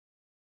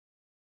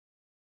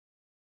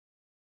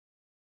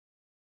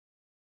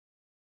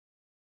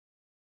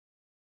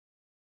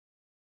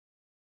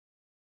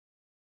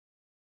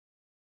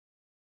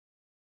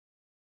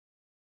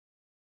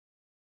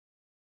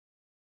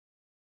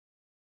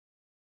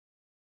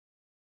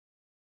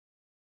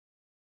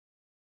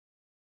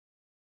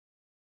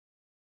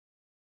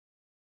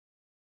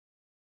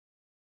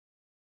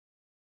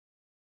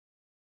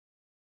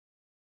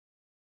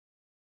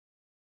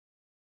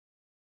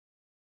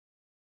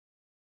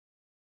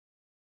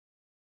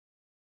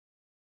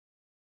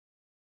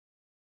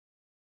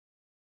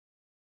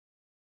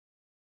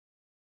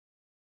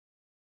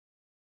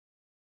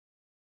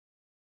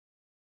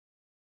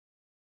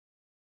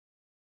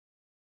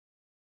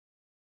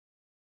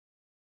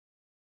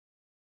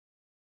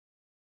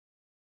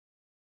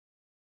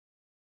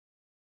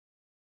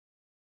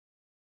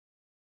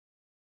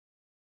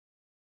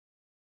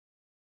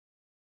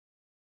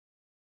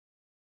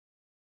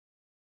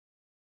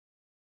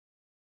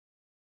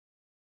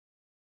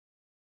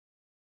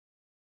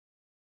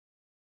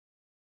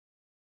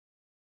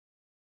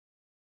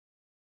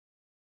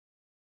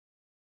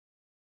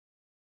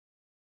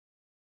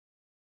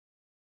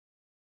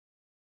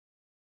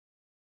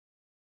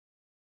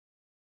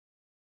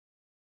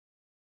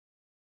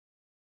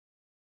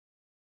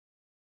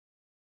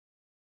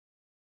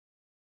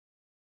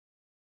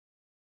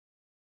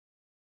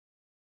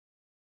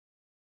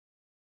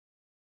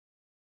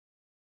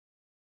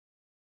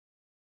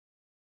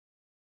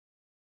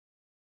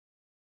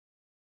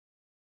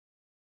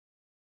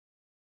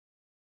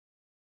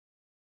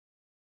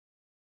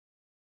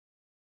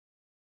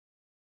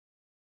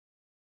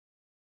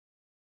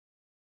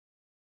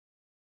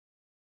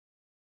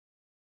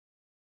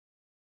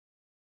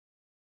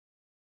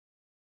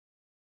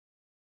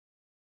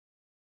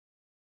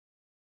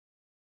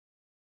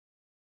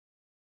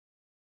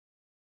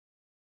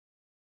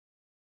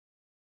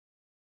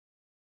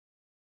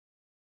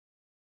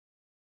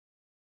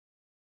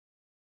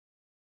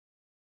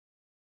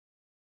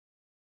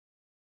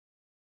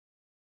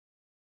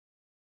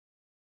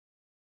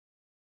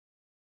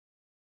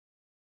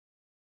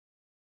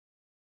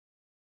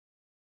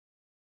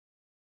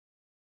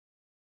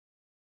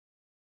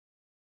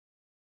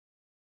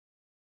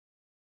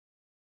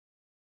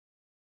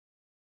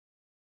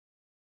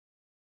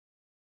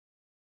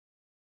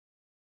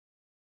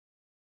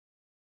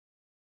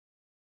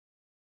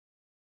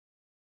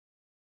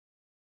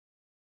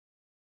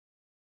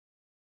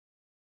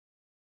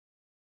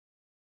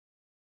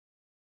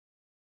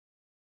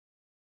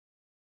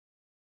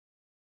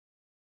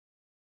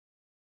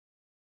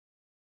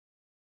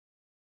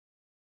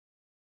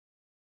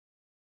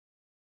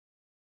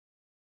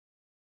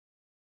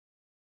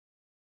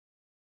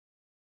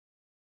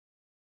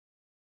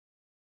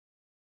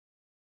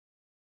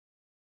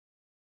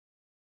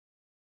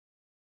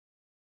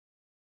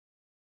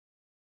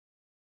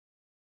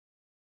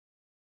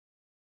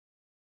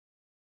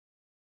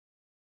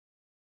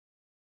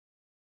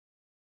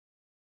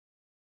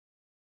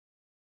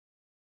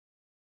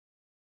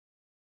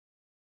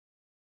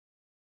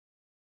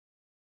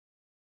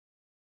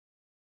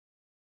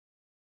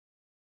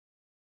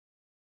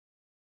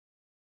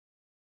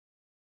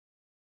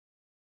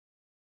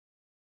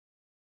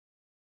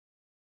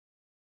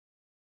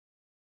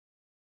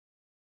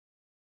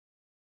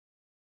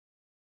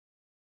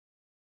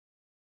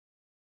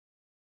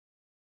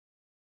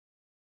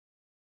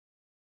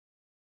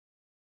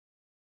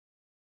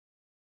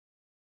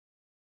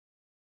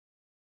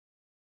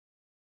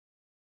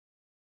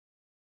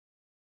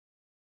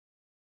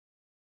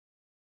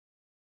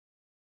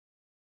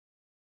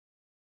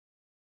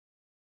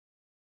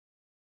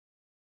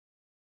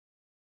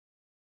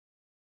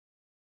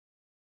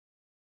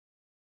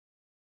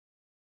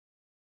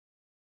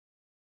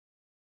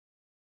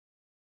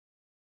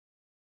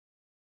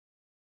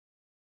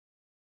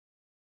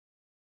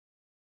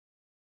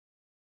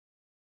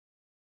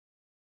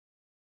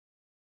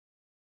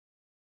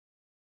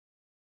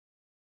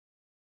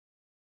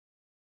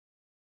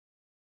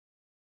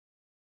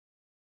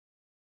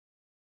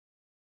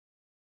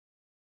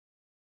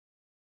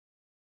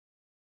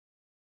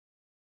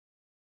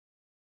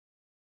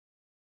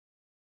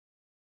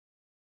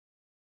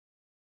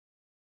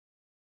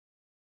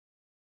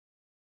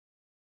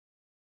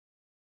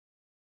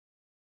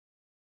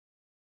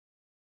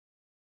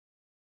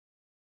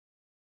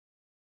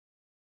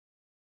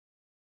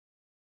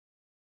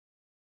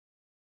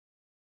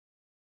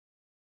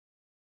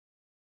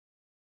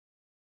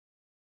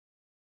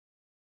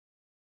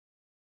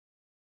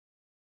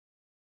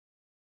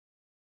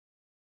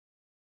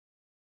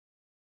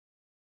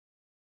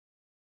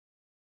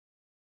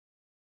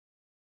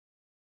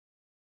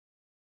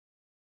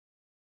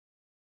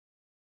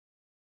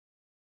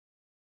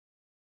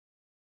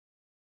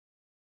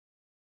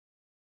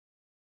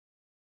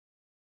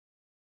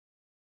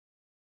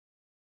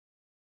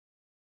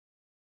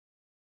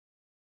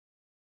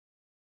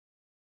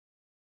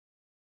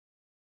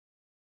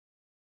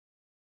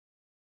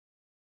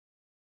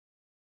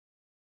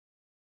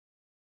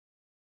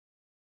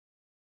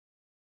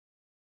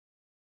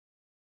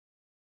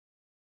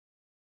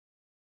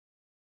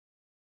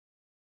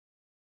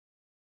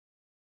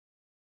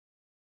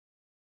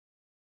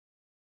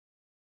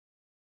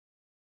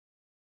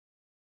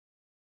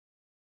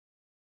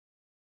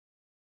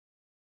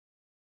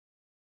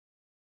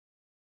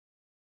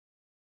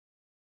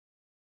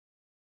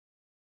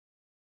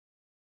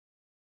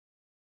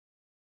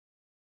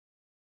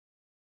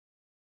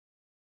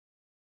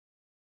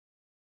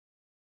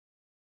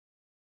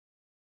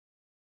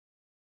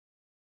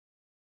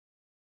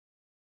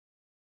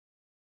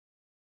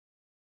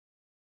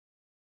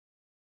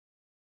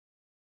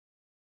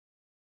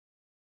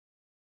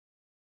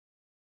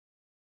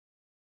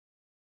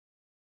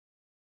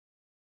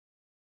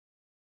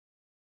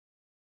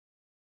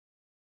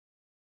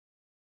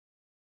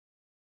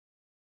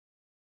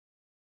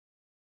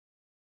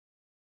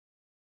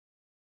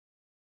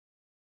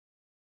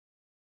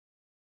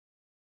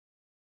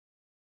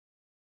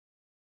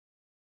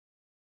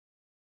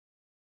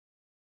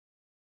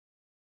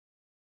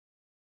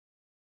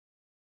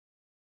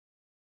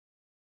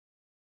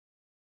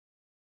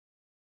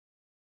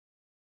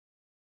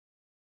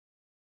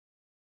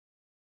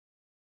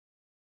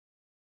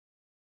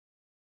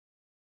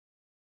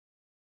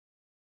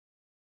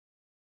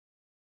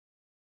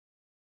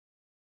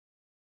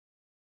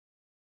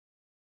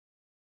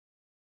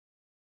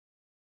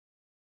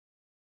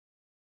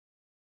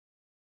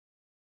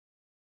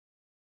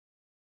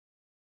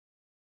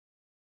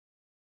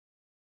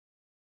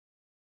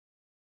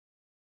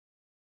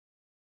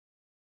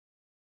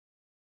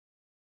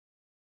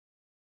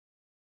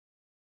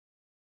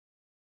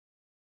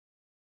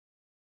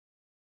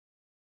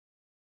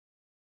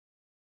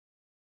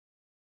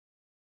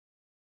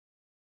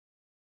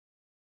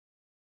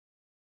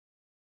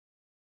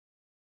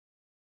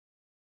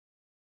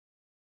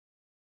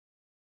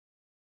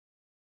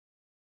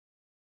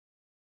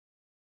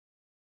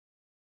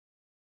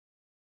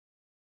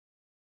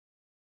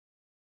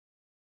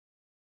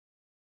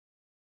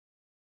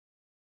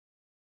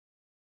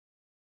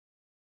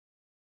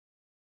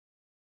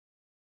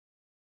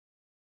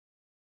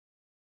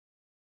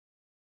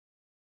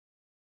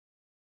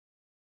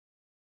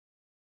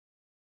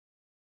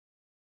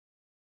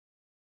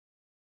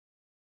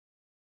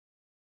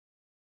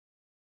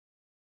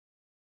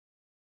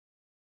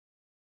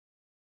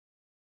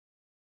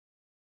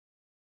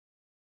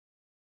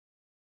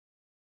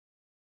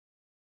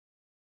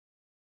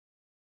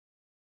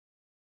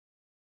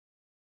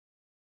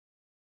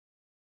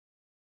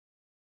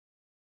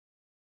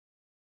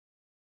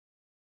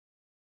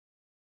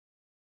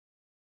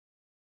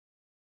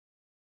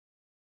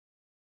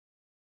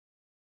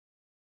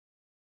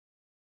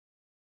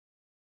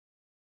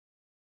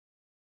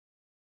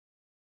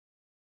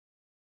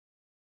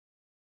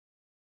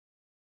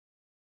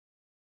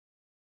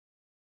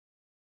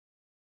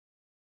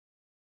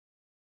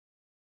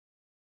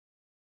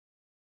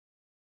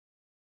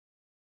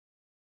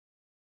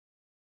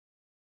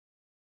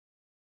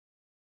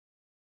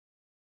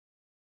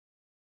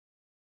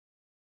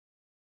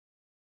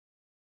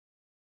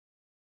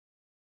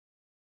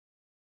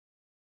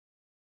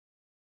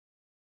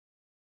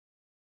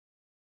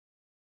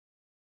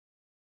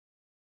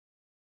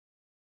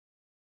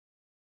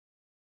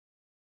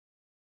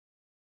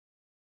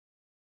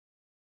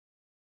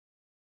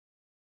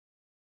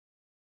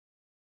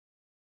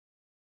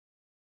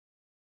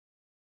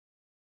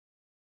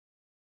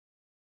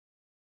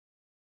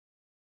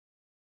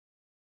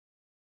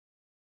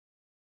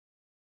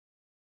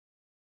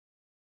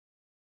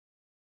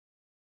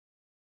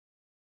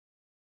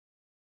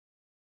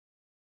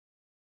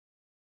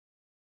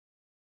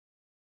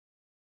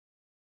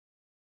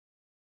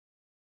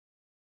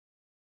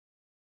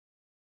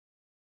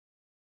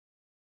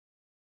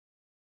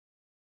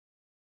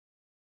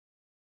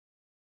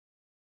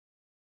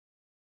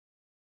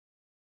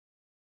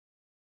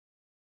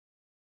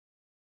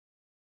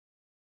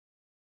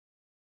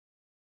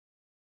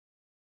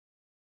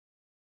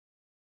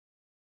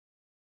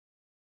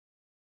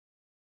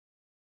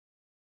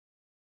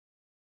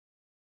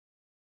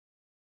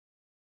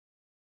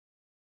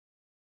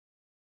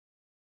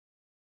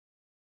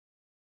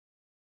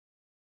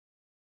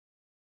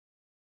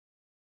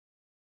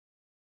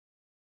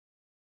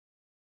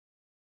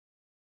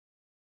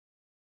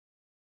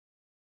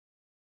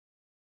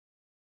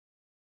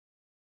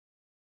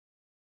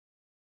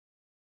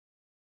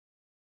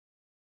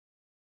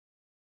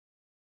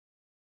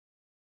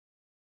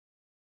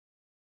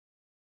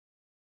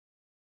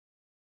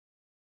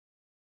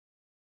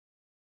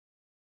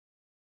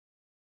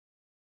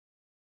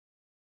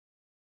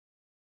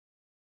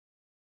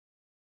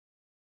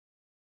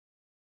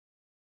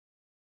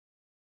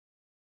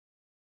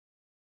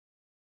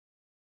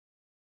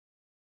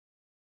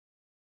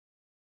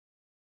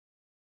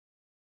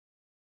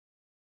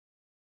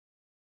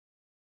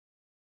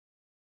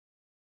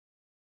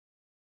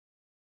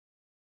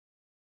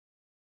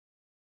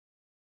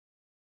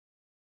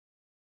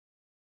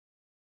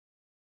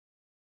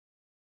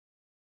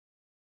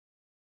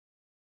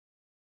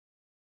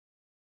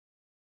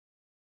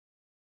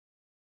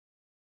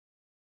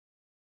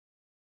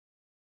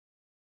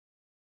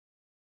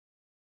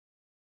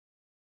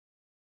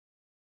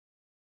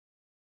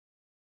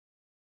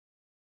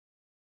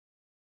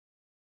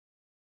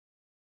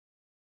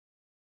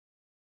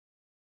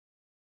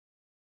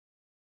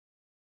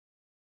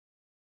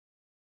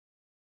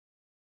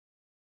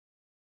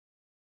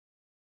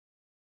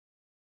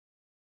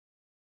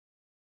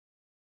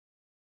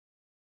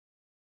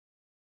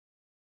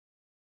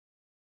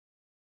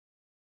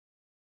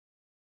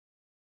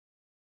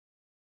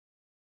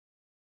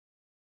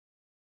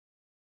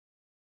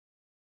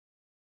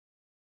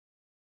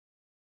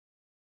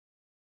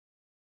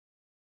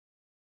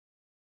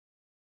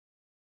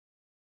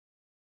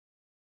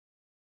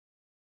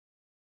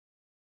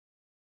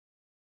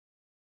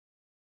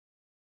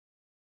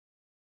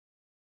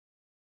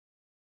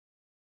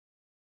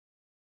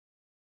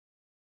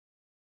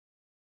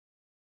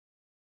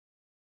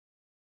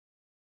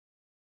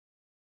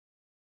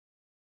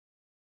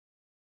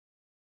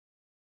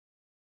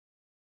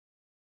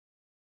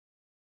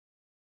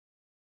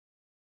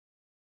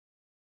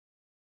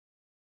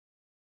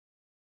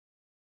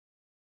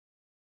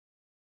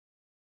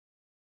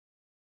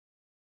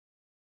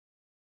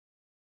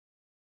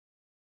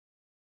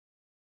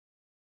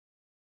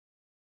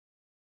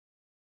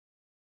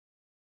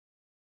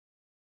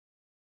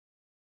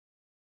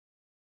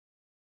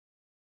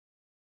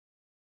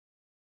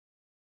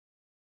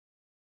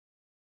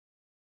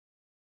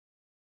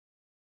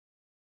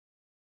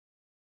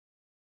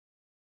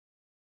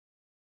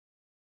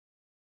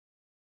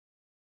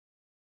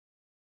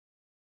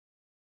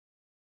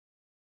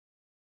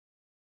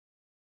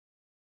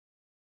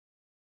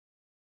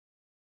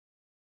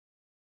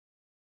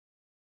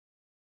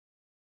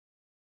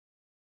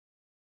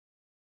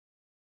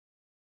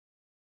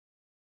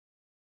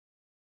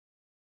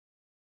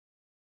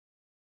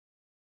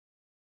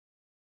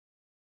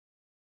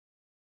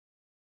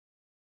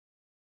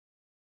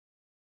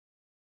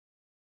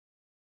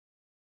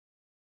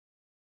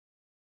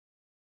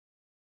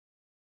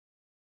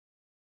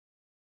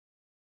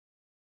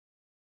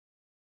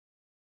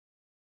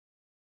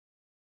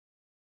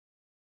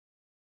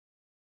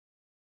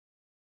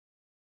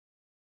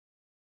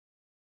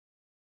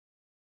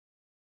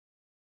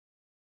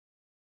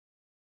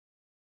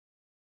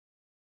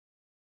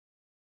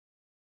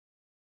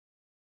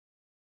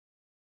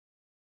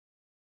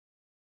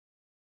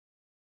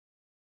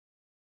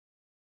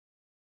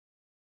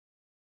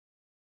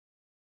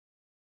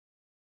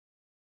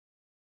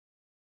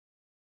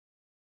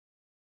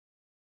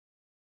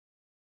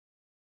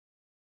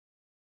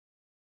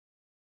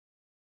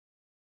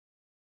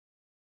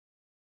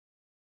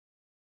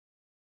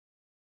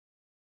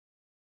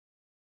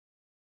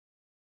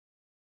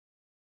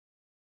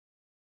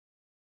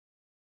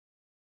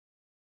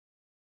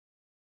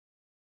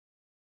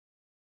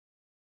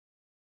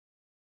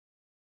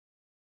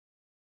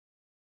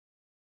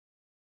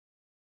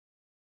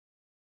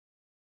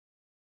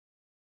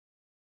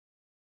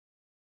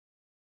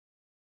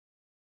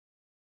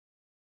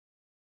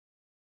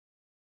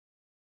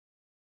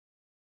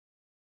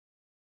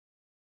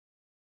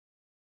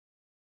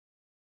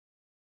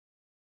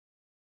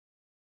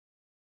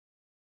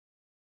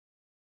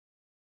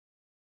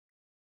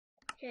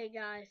Okay,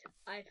 guys,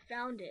 I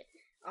found it.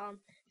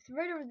 It's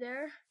right over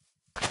there.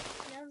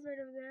 That was right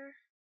over there.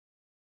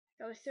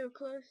 That was so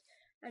close.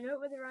 I know it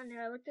was around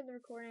here. I looked at the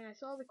recording. I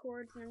saw the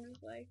chords, and I'm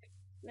just like,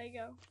 there you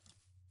go.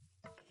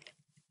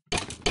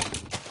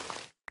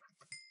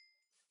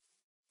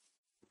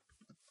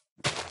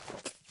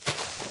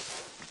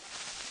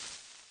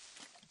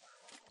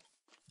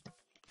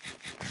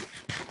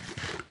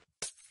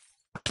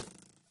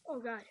 Oh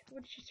God,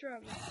 what did she throw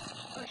at me?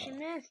 Oh, she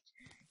missed.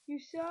 You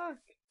suck.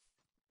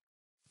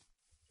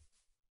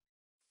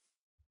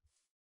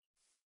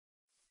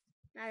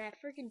 Now that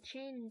freaking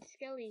chain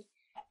skelly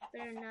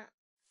better not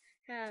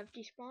have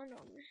despawned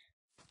on me.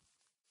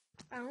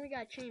 I only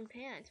got chain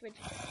pants, which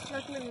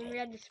luckily when we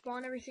had to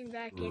spawn everything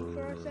back in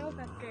for ourselves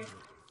after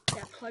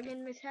that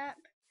plugin mishap,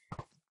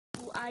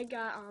 I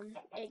got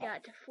it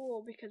got to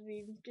full because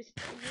we just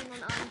using on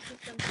the auto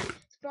system,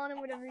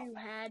 spawning whatever you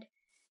had,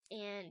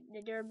 and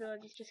the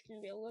durability is just gonna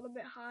be a little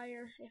bit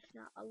higher, if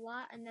not a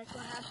lot, and that's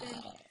what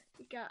happened.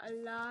 It got a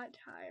lot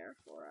higher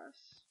for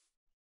us.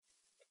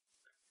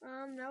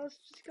 Now let's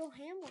just go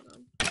ham on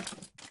them.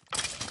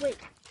 Wait.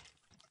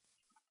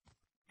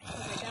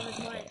 Okay, that was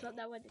mine. I thought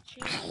that was a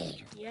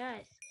chain.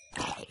 Yes.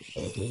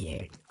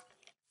 Okay,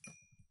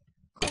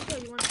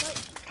 you wanna fight?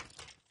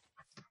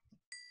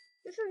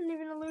 This isn't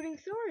even a looting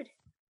sword.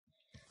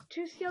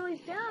 2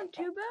 skellies down,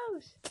 2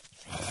 bows.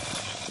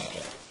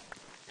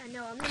 I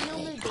know, I'm in no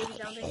mood, baby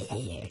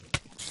zombie.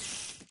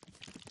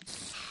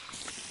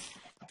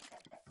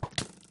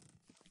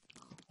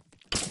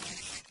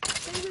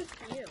 Same goes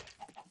for you.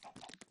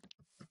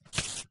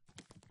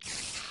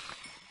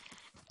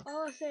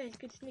 All I'll say is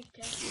good sneak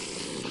attack.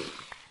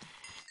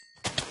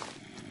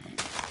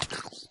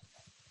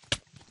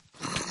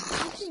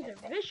 These things are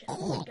vicious,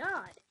 oh my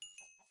God.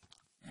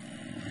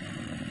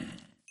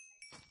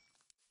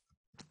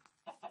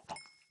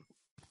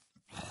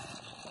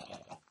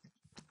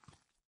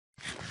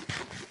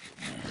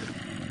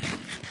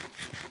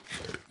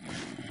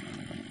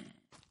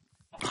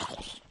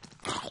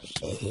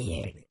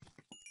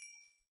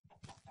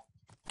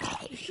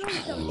 You show me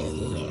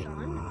something, son. I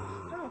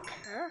don't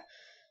care.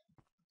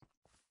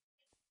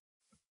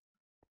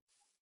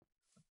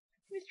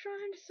 He's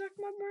trying to suck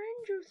my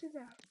brain juices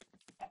out.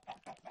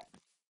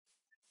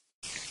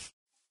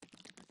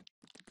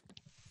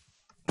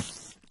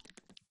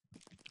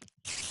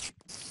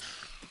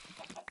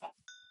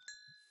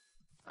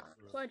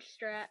 Clutch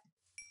strat.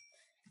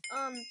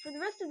 For the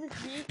rest of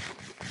this week,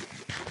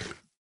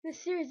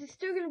 this series is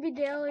still going to be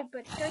daily,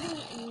 but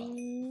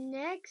starting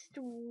next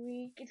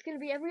week, it's going to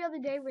be every other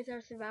day with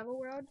our survival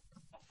world.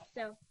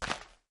 So,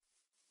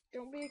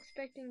 don't be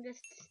expecting this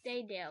to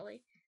stay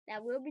daily.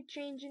 That will be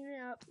changing it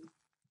up.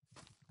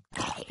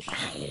 I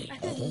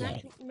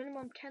said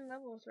minimum 10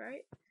 levels,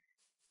 right?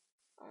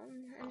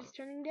 And it's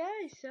turning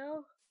day,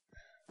 so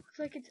looks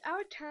like it's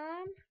our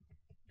time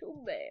to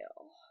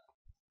bail.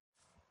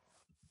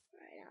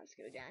 Alright, now let's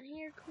go down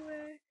here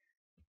quick.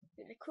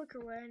 The quicker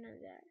way, none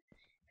of that.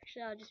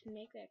 Actually, I'll just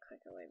make that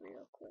quicker way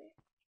real quick.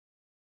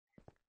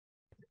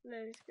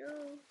 Let's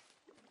go.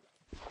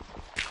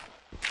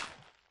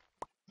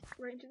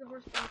 Right into the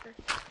horse bunker.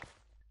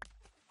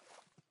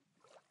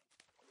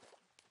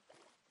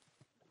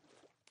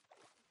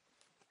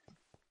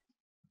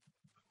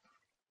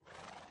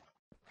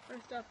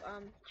 First up,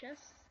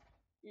 chest?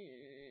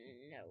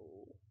 No.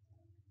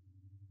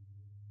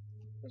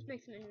 Let's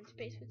make some inventory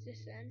space with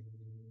this then.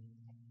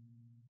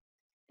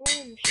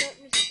 Boom,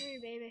 sharpness 3,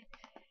 baby.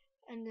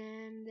 And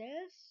then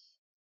this.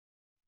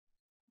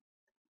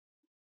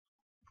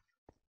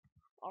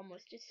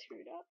 Almost just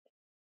screwed up.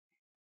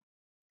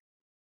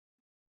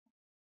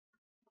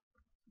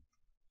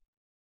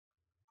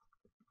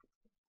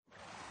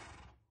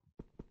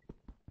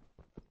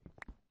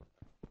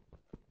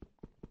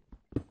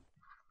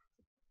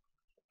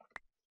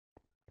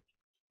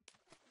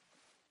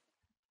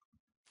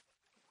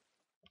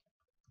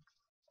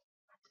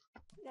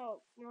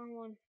 No, wrong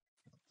one.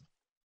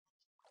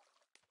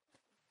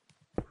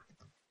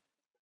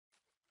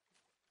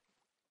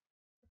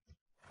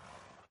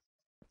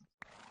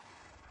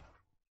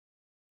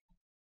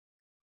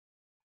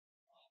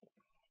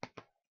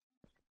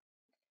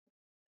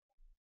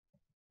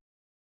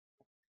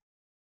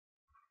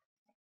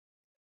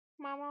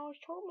 Mom always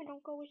told me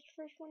don't go with the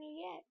first one you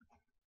get,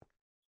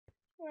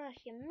 or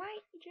else you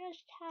might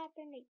just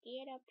happen to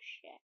get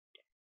upset.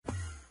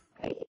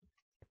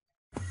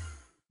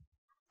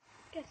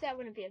 Guess that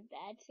wouldn't be a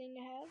bad thing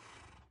to have.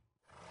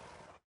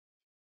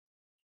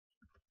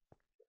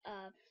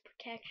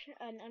 Protection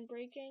and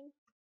unbreaking.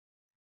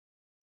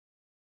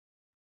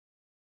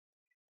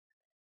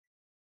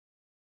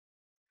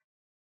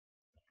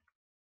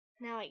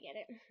 Now I get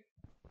it.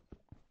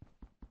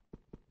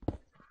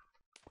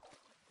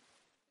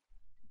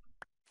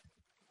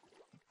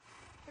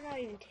 Or not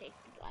even take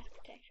the blast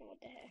protection, what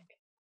the heck.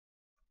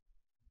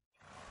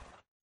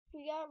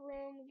 We got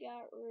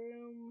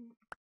room.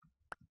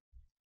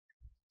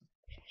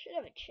 Should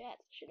have a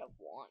chest, should have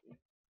one.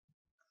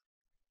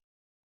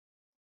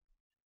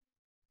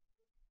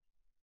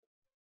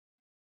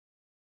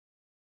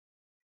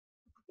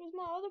 Where's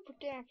my other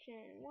protection?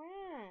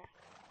 Wow.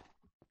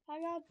 I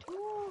got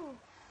two.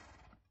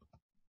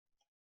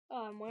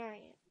 Oh, I'm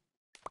wearing it.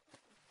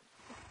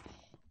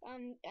 I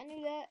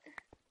knew that.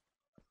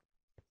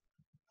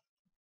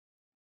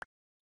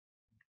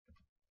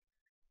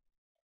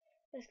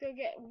 Let's go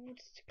get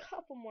just a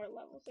couple more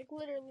levels. Like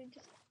literally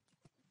just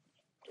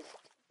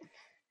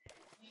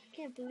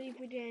can't believe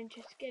we didn't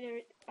just get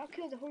it. I'll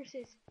kill the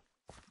horses.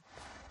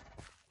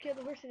 Kill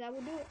the horses. I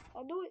will do it.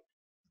 I'll do it.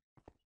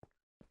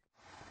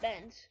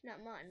 Ben's,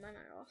 not mine. Mine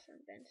are awesome.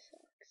 Ben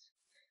sucks.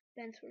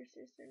 Ben's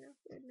horses, they're not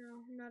good.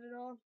 No, not at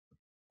all.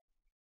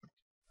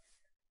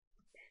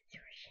 Ben's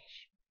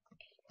horses.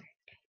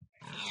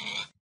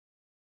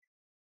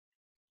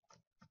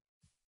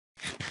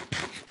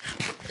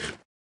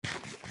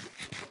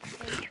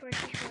 Ben's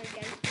horses were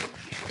guys.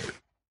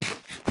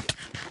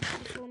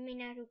 He told me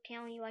not to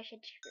tell you I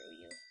should screw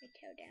you. I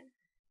tell them.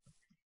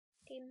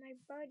 They're my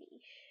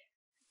buddies.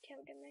 I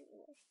tell them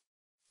anyway.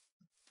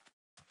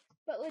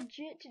 But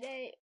legit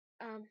today,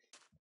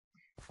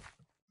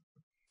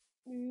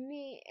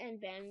 me and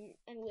Ben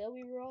and Will,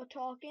 we were all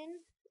talking,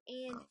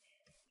 and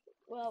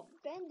well,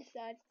 Ben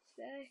decides to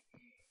say,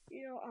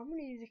 you know, I'm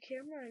gonna use a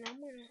camera, and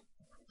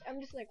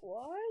I'm just like,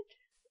 what?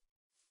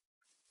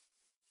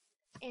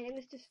 And it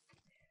was just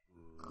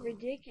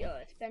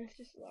ridiculous. Ben's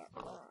just like,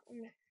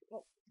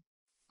 well,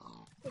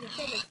 what I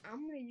said was,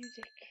 I'm gonna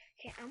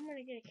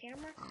get a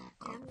camera,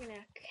 and I'm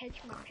gonna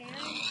catch my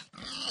parents.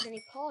 And then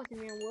he paused, and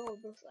me and Will were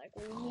both like,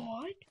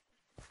 what?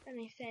 And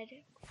they said,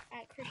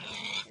 at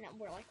Christian, and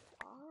we're like,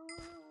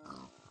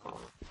 oh,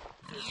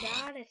 you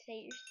gotta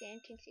say your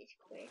sentences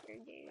quicker,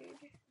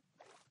 dude.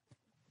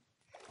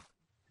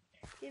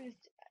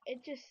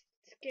 It just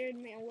scared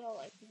me a little,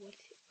 like, what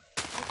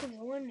was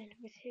one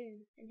with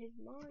him in his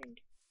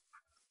mind?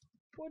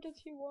 What does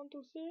he want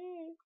to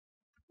say?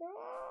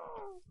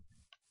 Ah.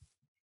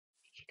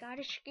 It's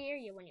gotta scare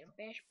you when your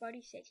best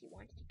buddy says he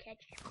wants to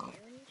catch your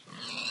parents.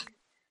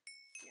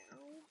 No,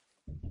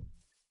 you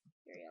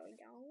really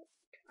don't.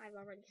 I've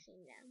already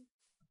seen them.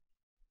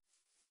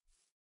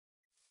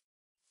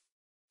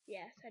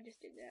 Yes, I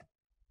just did that.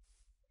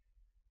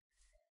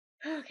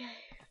 Okay,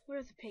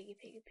 where's the piggy?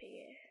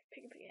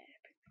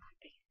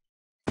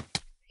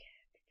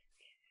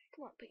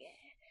 Come on, piggy.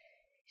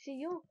 See,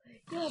 your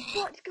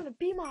butt's gonna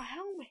be my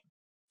helmet.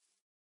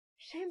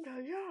 Same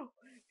to you.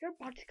 Your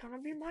butt's gonna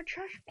be my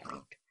chest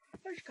plate.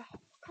 Let's go.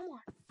 Come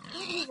on.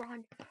 Don't you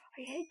run.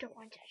 I hate the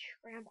ones that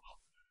scramble.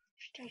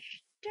 Stay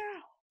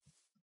still.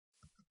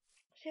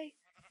 See,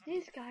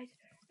 these guys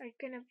are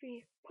gonna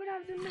be put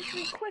out of the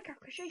misery quicker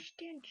because they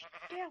stand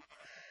still.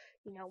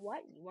 You know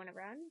what? You wanna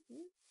run?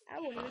 I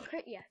won't even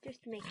crit you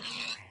just to make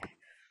it.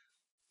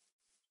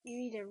 You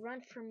either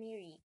run from me or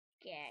you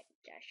get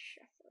the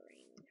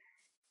suffering.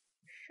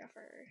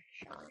 Suffer.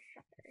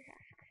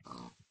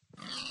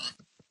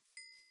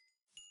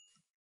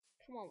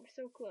 Come on, we're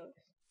so close.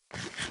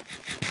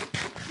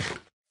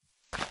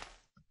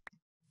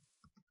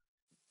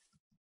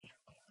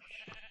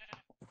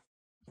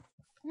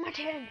 My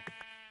turn!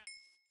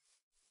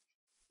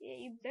 Yeah,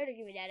 you better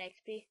give me that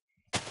XP.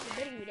 You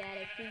better give me that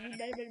XP. You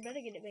better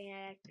get me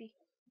that XP.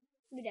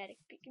 Give me that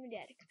XP. Give me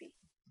that XP.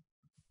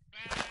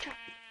 Chop.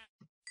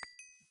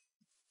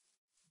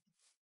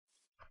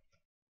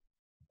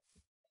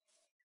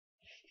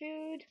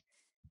 Food,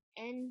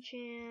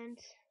 enchant,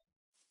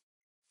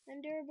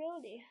 and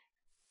durability.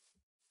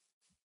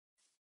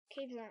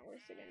 Caves aren't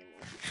worth it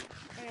anymore.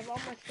 I have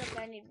all my stuff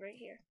I need right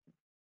here.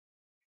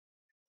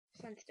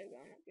 Sun's still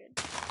going up good.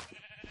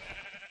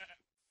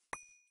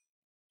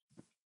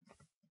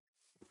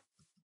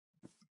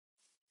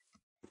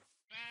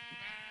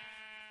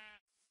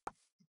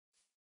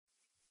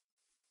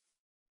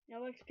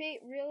 No XP?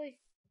 Really?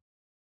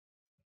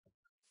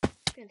 I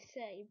was gonna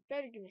say, you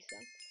better give me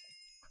some.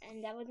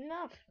 And that was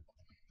enough.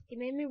 He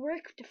made me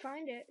work to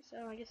find it,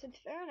 so I guess it's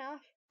fair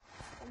enough.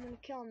 I'm gonna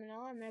kill him and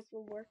all, and that's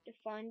will work to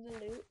find the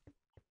loot.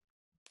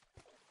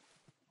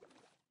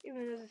 Even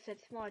though there's a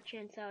small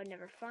chance I would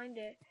never find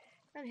it,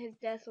 and his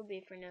death will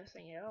be for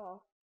nothing at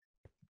all.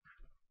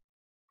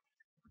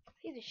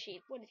 He's a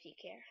sheep, what does he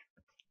care?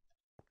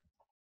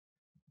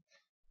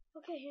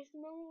 Okay, here's the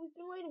moment we've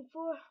been waiting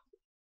for.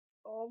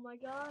 Oh my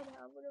god,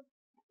 I would've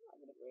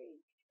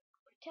raged.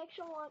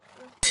 Protection 1,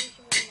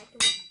 restoration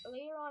 1,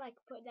 later on I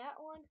could put that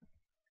one,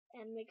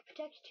 and make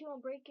protection 2 on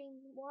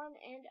breaking 1,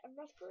 and a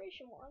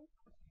restoration 1.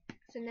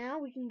 So now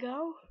we can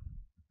go,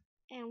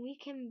 and we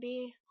can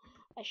be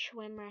a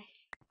swimmer.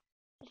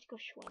 Let's go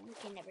swim, we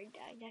can never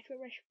die. That's what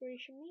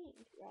respiration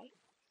means, right?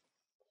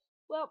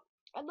 Well,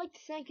 I'd like to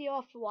thank you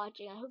all for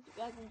watching. I hope you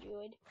guys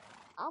enjoyed.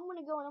 I'm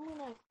gonna go and I'm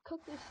gonna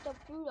cook this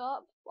food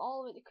up.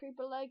 All of it, the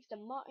creeper legs, the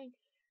mutton,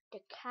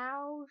 the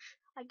cows,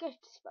 I guess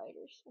the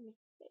spiders. I mean,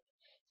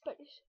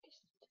 spiders.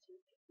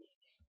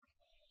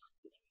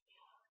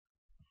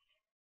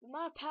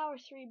 My Power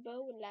 3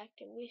 bow would like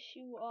to wish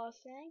you all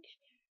thanks.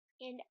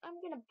 And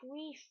I'm gonna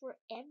breathe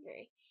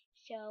forever.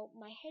 So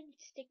my head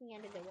is sticking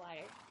out of the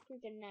water.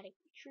 Prove I'm not a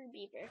true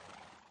beaver.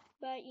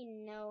 But you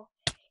know,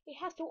 it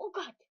has to. Oh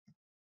god!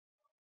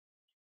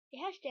 It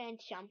has to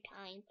end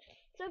sometime.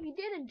 So if you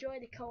did enjoy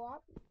the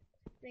co-op,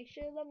 make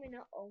sure to let me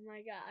know. Oh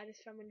my god, I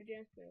just found my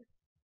dance move.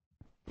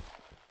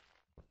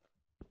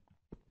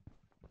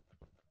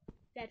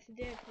 That's the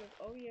dance move.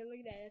 Oh yeah, look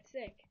at that, that's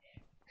sick.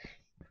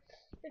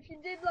 If you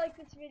did like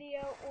this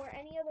video or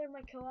any other of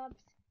my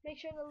co-ops, make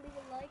sure to leave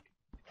a like,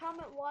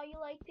 comment why you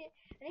liked it,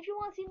 and if you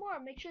want to see more,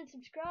 make sure to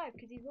subscribe,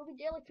 because these will be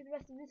daily for the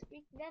rest of this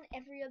week, then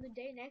every other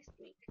day next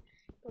week.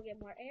 We'll get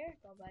more air.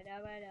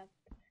 Ba-ba-da-ba-da.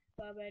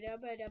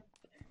 Ba-ba-da-ba-da.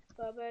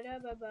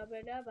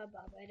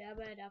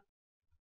 Ba-ba-da-ba-ba-ba-da-ba-ba-da-ba-da.